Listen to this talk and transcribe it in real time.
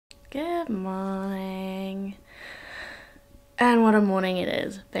Good morning. And what a morning it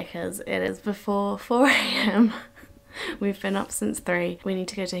is, because it is before 4 AM. We've been up since 3. We need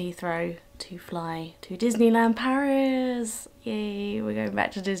to go to Heathrow to fly to Disneyland Paris. Yay, we're going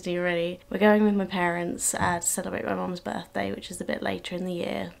back to Disney already. We're going with my parents to celebrate my mum's birthday, which is a bit later in the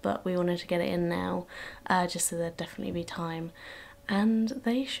year, but we wanted to get it in now, just so there'd definitely be time. And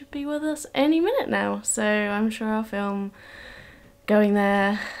they should be with us any minute now, so I'm sure I'll film going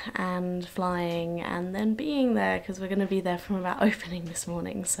there and flying and then being there, because we're going to be there from about opening this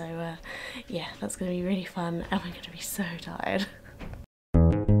morning. So yeah, that's going to be really fun and we're going to be so tired.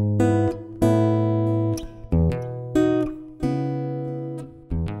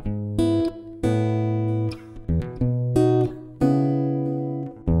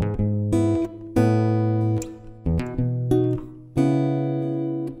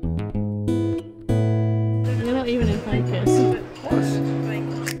 You're not even in focus.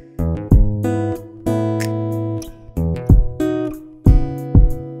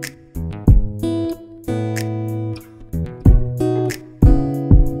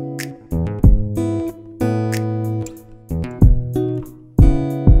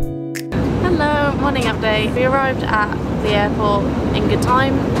 Morning update. We arrived at the airport in good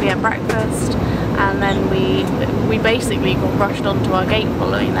time. We had breakfast and then we basically got rushed onto our gate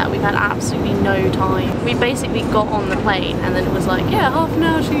following that. We've had absolutely no time. We basically got on the plane and then it was like, yeah, half an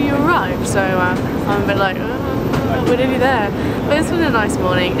hour till you arrive. So I'm a bit like, we're nearly there. But it's been a nice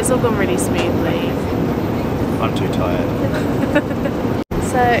morning. It's all gone really smoothly. I'm too tired.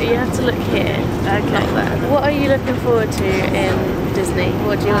 So you have to look here. Okay. What are you looking forward to in Disney?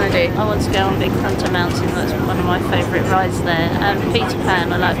 What do you want to do? I want to go on Big Thunder Mountain. That's one of my favourite rides there. And Peter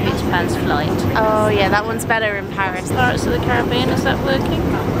Pan. I like Peter Pan's flight. Oh yeah, that one's better in Paris. Pirates of the Caribbean. Is that working?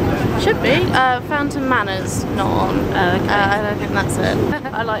 Should be. Fountain Manor's not on. Oh, okay. I don't think that's it.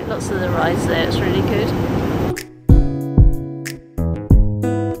 I like lots of the rides there. It's really good.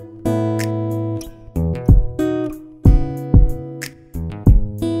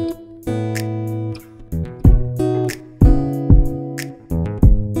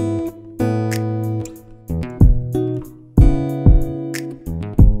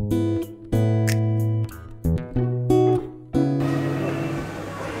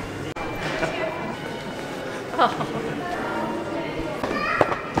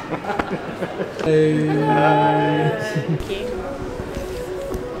 Thank you.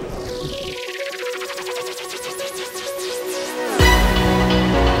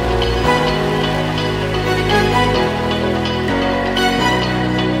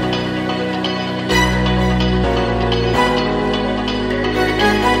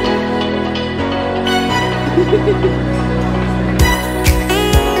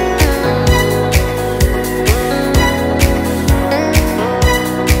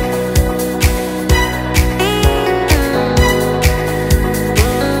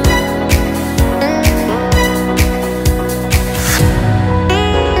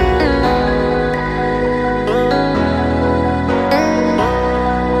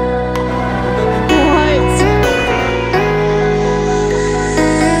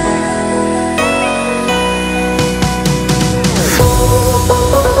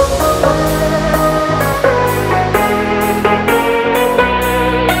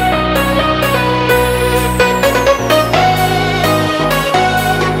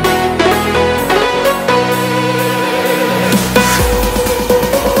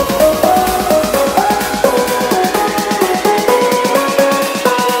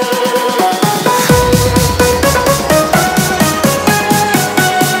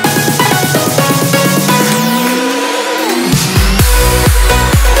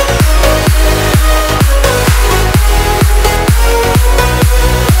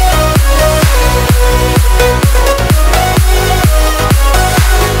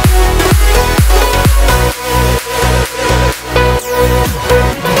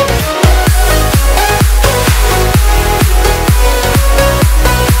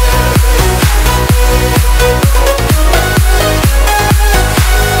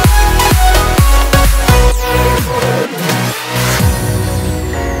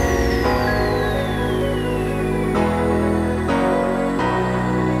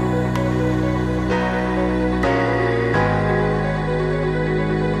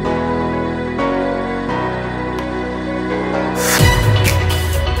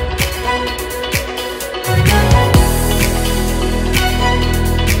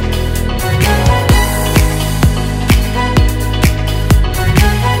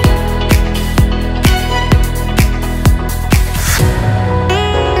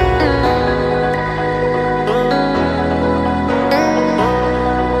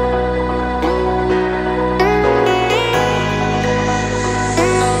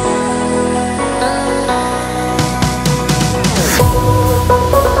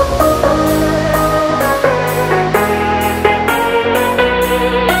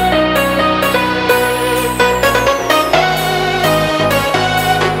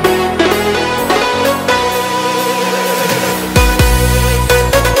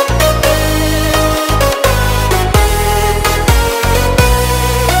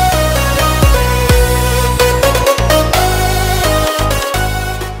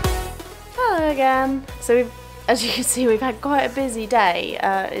 So as you can see, we've had quite a busy day,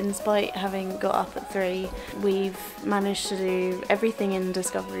 in spite having got up at 3. We've managed to do everything in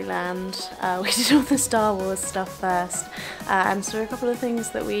Discoveryland. We did all the Star Wars stuff first, and saw a couple of things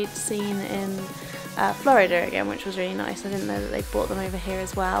that we'd seen in Florida again, which was really nice. I didn't know that they brought them over here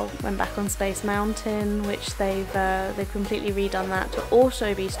as well. Went back on Space Mountain, which they've completely redone that to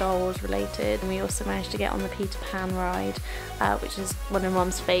also be Star Wars related. And we also managed to get on the Peter Pan ride, which is one of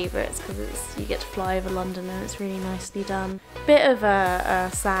Mum's favourites because you get to fly over London and it's really nicely done. Bit of a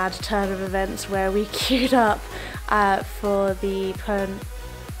sad turn of events where we queued up for the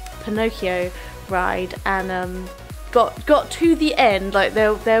Pinocchio ride and got to the end. Like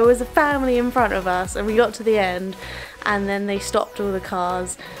there was a family in front of us and we got to the end and then they stopped all the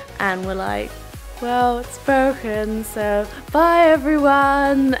cars and were like, well, it's broken, so bye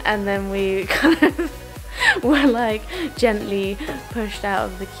everyone, and then we kind of were like gently pushed out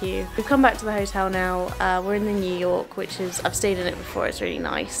of the queue. We've come back to the hotel now. We're in the New York, which is, I've stayed in it before, it's really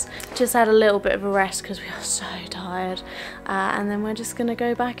nice. Just had a little bit of a rest because we are so tired, and then we're just gonna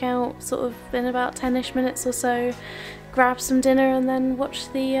go back out sort of in about 10ish minutes or so, grab some dinner and then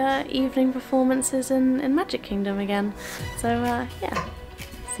watch the evening performances in Magic Kingdom again. So yeah,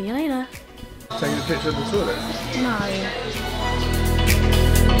 see you later. Taking a picture of the toilet? No.